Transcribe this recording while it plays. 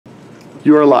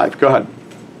You are live. Go ahead.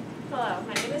 Hello,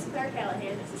 my name is Claire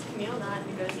Callahan. This is Camille Knott,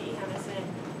 Ngozi Hemison,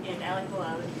 and Alec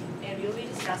Malone, and we will be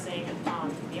discussing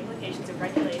the implications of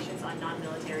regulations on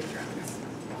non-military drones.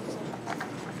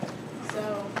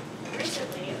 So,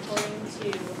 recently, according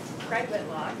to Craig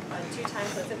Whitlock, a two-time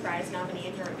Pulitzer Prize nominee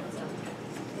in journalism,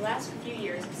 the last few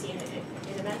years have seen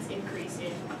an immense increase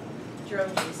in drone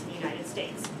use in the United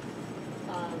States.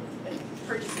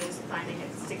 Purchases climbing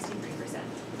at 63%.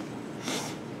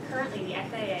 Currently, the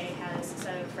FAA has a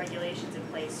set of regulations in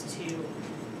place to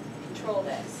control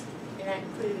this, and that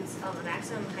includes a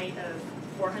maximum height of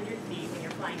 400 feet when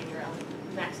you're flying in your own,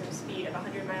 maximum speed of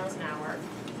 100 miles an hour.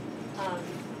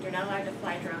 You're not allowed to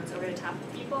fly drones over the top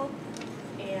of people,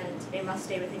 and they must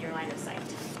stay within your line of sight.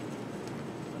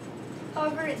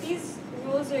 However, these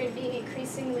rules are being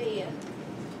increasingly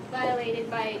violated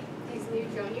by these new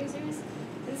drone users.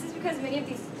 And this is because many of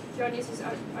these drone users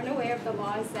are unaware of the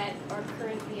laws that are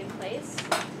currently in place.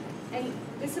 And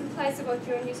this applies to both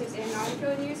drone users and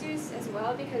non-drone users as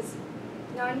well, because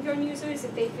non-drone users,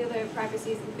 if they feel their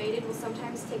privacy is invaded, will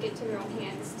sometimes take it to their own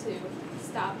hands to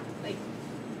stop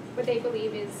what they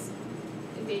believe is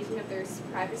invasion of their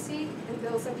privacy, and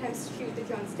they'll sometimes shoot the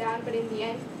drones down, but in the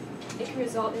end, it can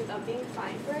result in them being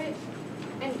fined for it.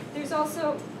 And there's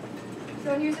also,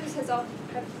 drone users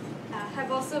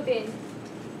have also been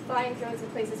flying drones in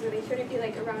places where they shouldn't be,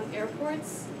 like around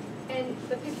airports. And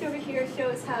the picture over here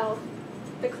shows how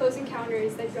the close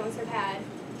encounters that drones have had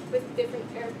with different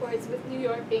airports, with New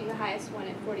York being the highest one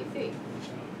at 43.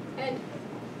 And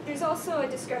there's also a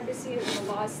discrepancy in the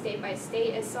laws state by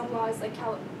state, as some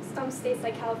states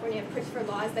like California have pushed for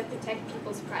laws that protect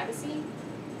people's privacy,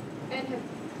 and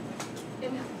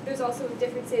there's also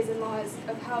differences in laws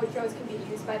of how drones can be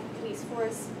used by the police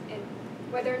force and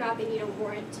whether or not they need a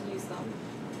warrant to use them.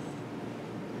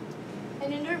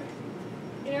 And in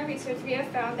our research, we have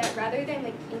found that rather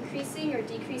than increasing or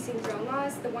decreasing drone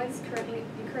laws, the ones we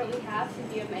currently have should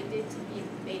be amended to be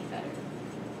made better.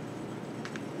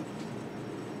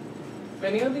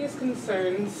 Many of these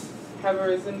concerns have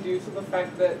arisen due to the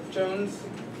fact that drones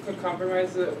could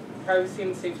compromise the privacy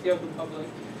and safety of the public.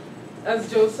 As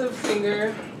Joseph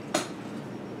Singer,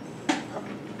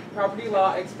 property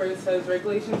law expert, says,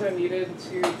 regulations are needed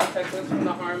to protect us from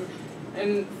the harm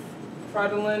and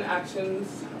fraudulent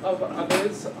actions of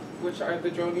others, which are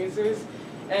the drone users.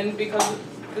 And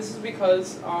this is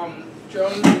because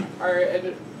drones are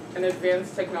an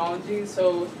advanced technology,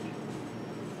 so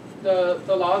the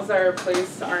laws that are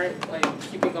placed aren't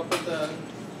keeping up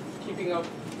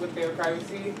with their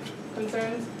privacy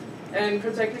concerns and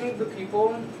protecting the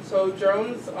people. So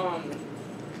drones,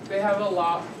 they have a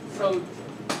lot. So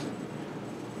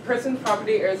person's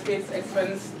property airspace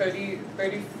extends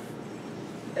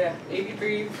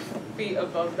 83 feet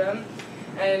above them,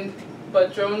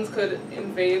 but drones could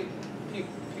invade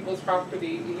people's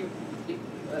property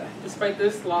despite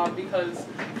this law, because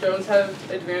drones have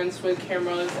advanced with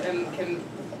cameras and can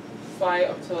fly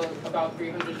up to about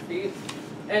 300 feet.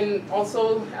 And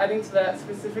also, adding to that,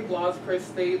 specific laws per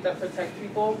state that protect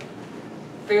people.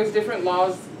 There's different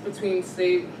laws between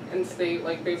state and state,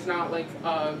 there's not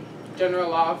a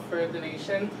general law for the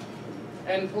nation.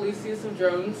 And police use of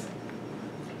drones.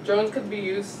 Drones could be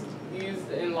used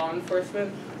in law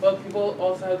enforcement, but people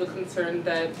also have the concern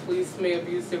that police may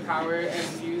abuse their power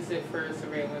and use it for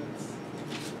surveillance.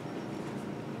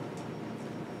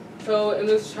 So in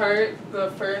this chart,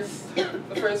 the first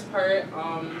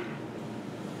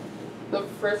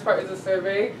part is a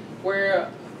survey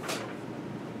where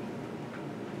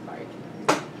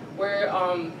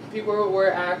people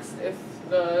were asked if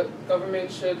the government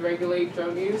should regulate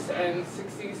drone use, and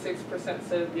 66%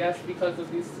 said yes because of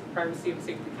these privacy and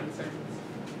safety concerns.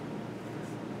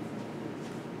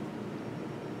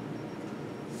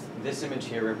 This image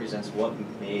here represents what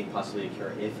may possibly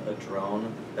occur if a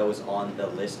drone that was on the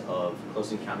list of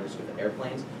close encounters with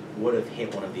airplanes would have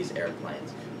hit one of these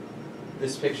airplanes.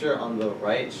 This picture on the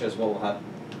right shows what will happen,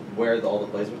 where all the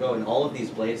blades will go, and all of these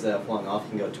blades that have flown off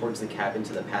can go towards the cabin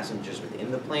to the passengers within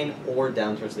the plane, or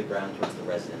down towards the ground towards the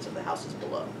residents of the houses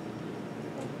below.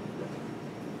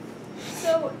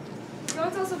 So,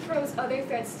 drones also pose other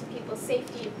threats to people's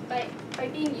safety by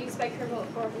being used by criminal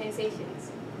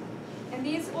organizations. And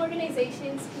these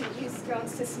organizations can use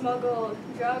drones to smuggle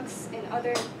drugs and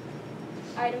other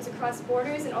items across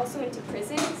borders and also into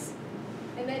prisons.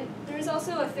 And then there's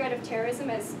also a threat of terrorism,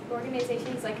 as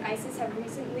organizations like ISIS have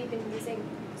recently been using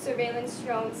surveillance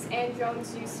drones and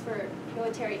drones used for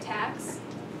military attacks.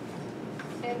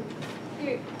 And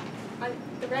here on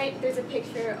the right, there's a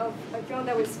picture of a drone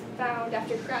that was found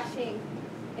after crashing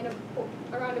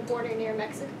around a border near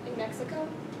Mexico.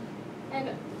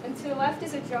 And And to the left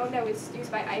is a drone that was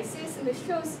used by ISIS, and this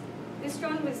drone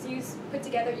was put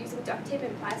together using duct tape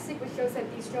and plastic, which shows that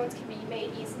these drones can be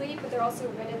made easily, but they're also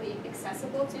readily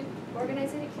accessible to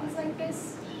organizations like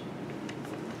this.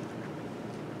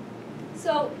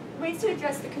 So ways to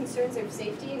address the concerns of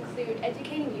safety include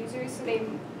educating users so they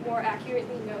more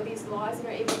accurately know these laws and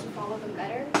are able to follow them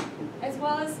better, as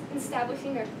well as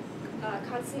establishing a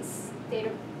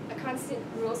constant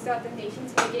rules throughout the nation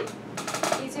to make it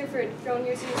easier for drone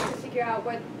users to figure out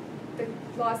what the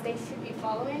laws they should be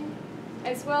following,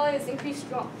 as well as increased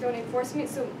drone enforcement,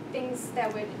 so things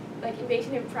that would, like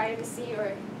invasion of privacy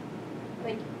or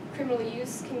like criminal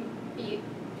use, can be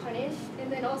punished.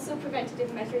 And then also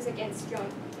preventative measures against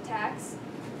drone attacks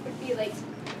would be like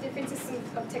different systems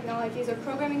of technologies or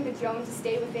programming the drone to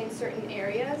stay within certain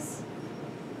areas.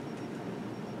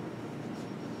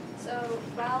 So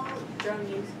while drone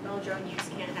use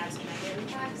can have some negative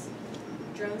impacts,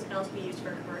 drones can also be used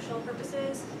for commercial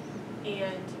purposes,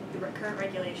 and the current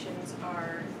regulations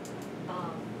are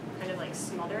kind of like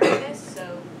smothering this,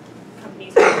 so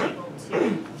companies are able to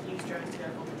use drones to their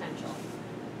full potential.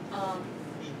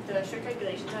 The strict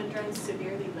regulations on drones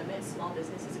severely limit small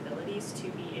businesses' abilities to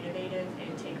be innovative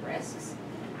and take risks.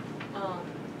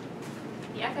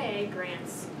 The FAA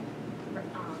grants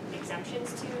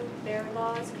exemptions to their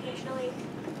laws occasionally,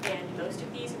 and most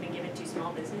of these have been given to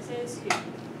small businesses who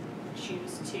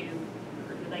choose to,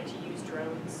 or who like to use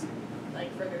drones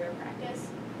like further their practice.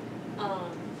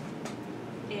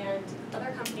 And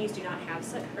other companies do not have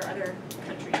such, or other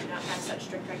countries do not have such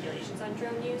strict regulations on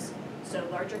drone use. So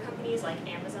larger companies like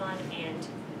Amazon and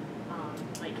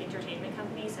like entertainment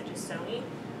companies such as Sony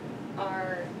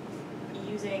are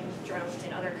using drones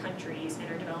in other countries and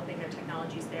are developing their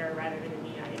technologies there rather than in the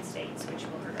United States, which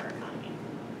will hurt our economy.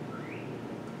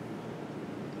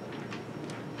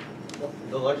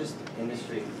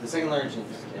 The second largest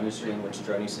industry in which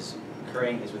drone use is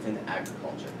occurring is within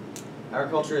agriculture.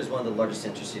 Agriculture is one of the largest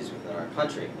industries within our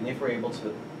country, and if we're able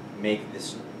to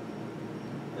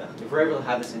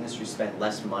have this industry spend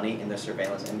less money in their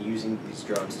surveillance and using these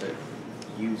drones to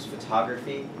use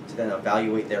photography to then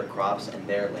evaluate their crops and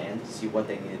their land to see what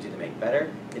they need to do to make better,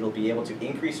 it'll be able to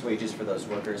increase wages for those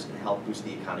workers and help boost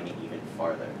the economy even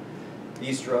farther.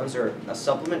 These drones are a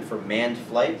supplement for manned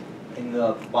flight. In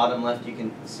the bottom left you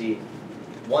can see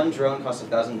one drone costs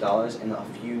 $1,000 and a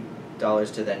few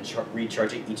dollars to then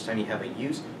recharge it each time you have a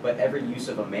use, but every use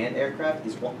of a manned aircraft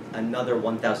is another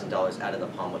 $1,000 added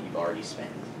upon what you've already spent.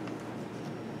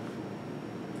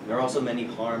 There are also many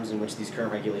harms in which these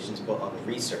current regulations put on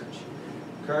research.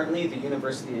 Currently, the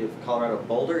University of Colorado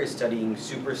Boulder is studying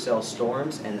supercell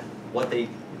storms and what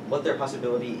their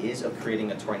possibility is of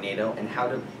creating a tornado and how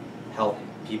to help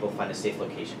people find a safe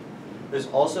location. There's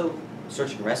also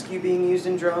search and rescue being used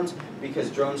in drones because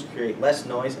drones create less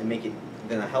noise and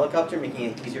than a helicopter, making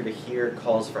it easier to hear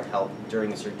calls for help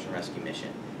during a search and rescue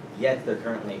mission. Yet, they're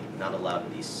currently not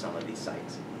allowed in some of these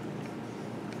sites.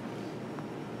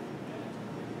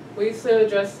 Ways to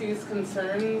address these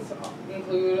concerns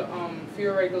include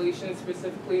fewer regulations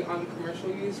specifically on commercial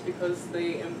use because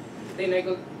they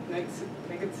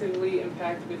negatively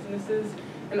impact businesses,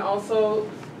 and also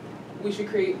we should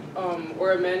create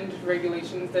or amend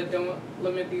regulations that don't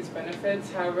limit these benefits,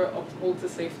 however uphold to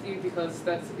safety, because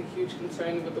that's a huge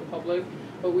concern with the public,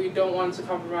 but we don't want to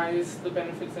compromise the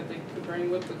benefits that they could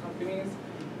bring with the companies.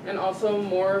 And also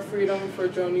more freedom for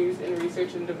drone use in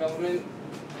research and development.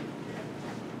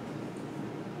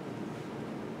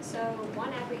 So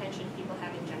one apprehension people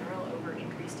have in general over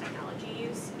increased technology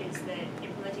use is that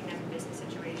implementing them in business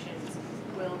situations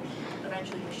will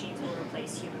eventually, machines will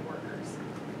replace human workers.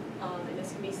 And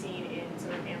this can be seen in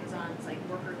some of Amazon's like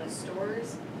workerless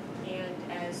stores, and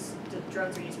as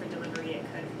drones are used for delivery, it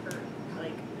could hurt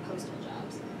like postal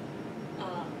jobs.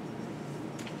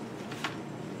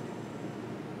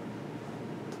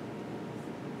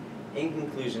 In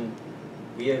conclusion,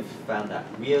 we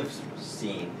have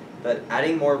seen that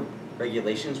adding more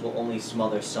regulations will only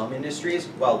smother some industries,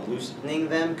 while loosening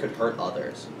them could hurt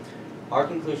others. Our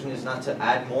conclusion is not to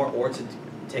add more or to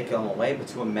take them away, but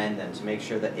to amend them to make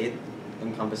sure that it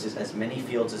encompasses as many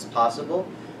fields as possible.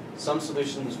 Some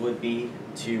solutions would be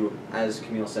to, as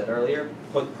Camille said earlier,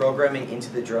 put programming into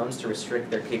the drones to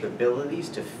restrict their capabilities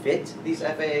to fit these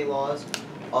FAA laws.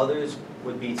 Others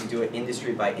would be to do it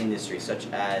industry by industry, such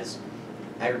as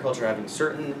agriculture having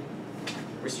certain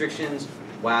restrictions,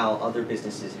 while other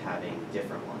businesses having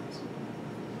different ones.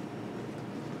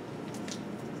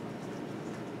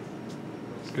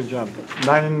 Good job.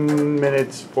 9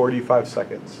 minutes, 45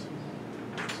 seconds.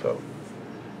 So,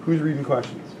 who's reading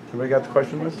questions? Everybody got the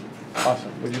question list?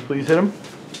 Awesome. Would you please hit them?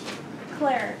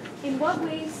 Claire, In what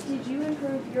ways did you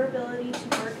improve your ability to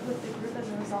work with the group as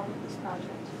a result of this project?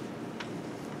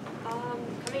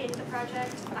 Coming into the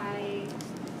project,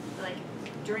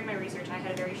 during my research, I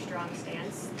had a very strong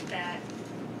stance that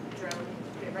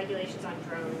the regulations on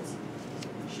drones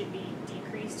should be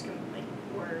decreased,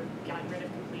 or gotten rid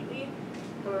of completely.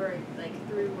 However,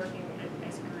 through working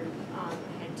as a group, I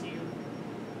had to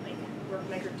work with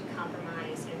my group to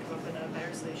compromise and come up with a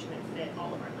better solution that fit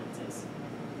all of our lenses.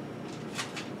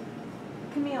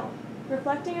 Camille,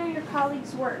 reflecting on your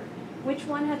colleagues' work, which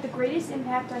one had the greatest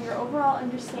impact on your overall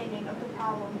understanding of the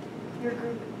problem your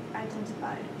group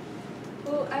identified?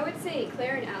 Well, I would say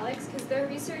Claire and Alex, because their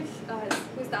research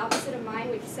was the opposite of mine,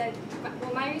 which said,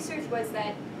 well, my research was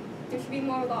that there should be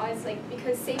more laws,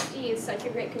 because safety is such a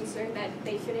great concern that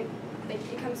they shouldn't,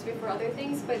 it comes before other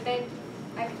things, but then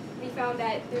we found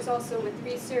that there's also with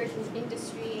research and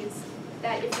industries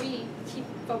that if we keep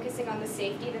focusing on the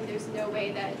safety, then there's no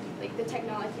way that the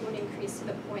technology would increase to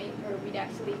the point where we'd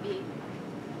actually be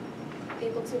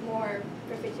able to more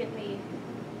proficiently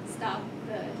stop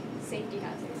the safety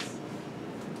hazards.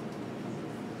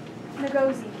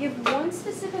 Ngozi, give one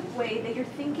specific way that your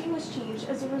thinking was changed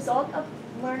as a result of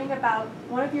learning about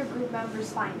one of your group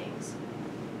members' findings.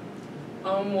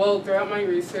 Well, throughout my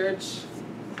research,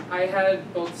 I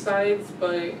had both sides,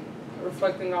 but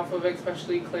reflecting off of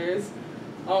especially Claire's,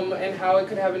 and how it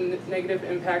could have a negative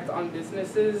impact on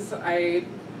businesses,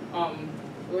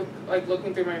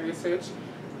 looking through my research,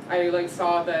 I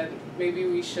saw that maybe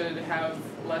we should have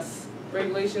less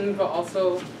regulations, but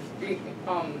also,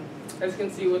 as you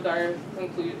can see with our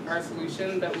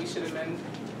solution, that we should amend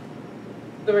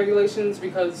the regulations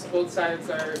because both sides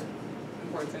are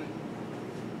important.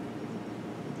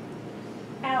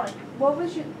 Alec, what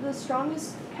was the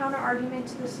strongest counter-argument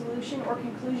to the solution or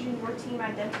conclusion your team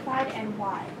identified, and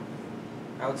why?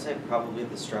 I would say probably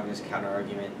the strongest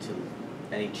counter-argument to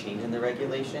any change in the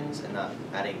regulations and not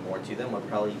adding more to them would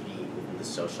probably be within the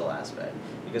social aspect,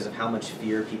 because of how much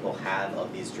fear people have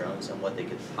of these drones and what they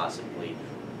could possibly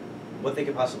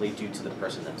do to the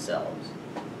person themselves.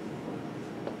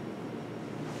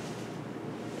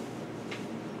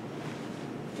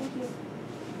 Thank you.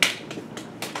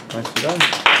 Nicely done.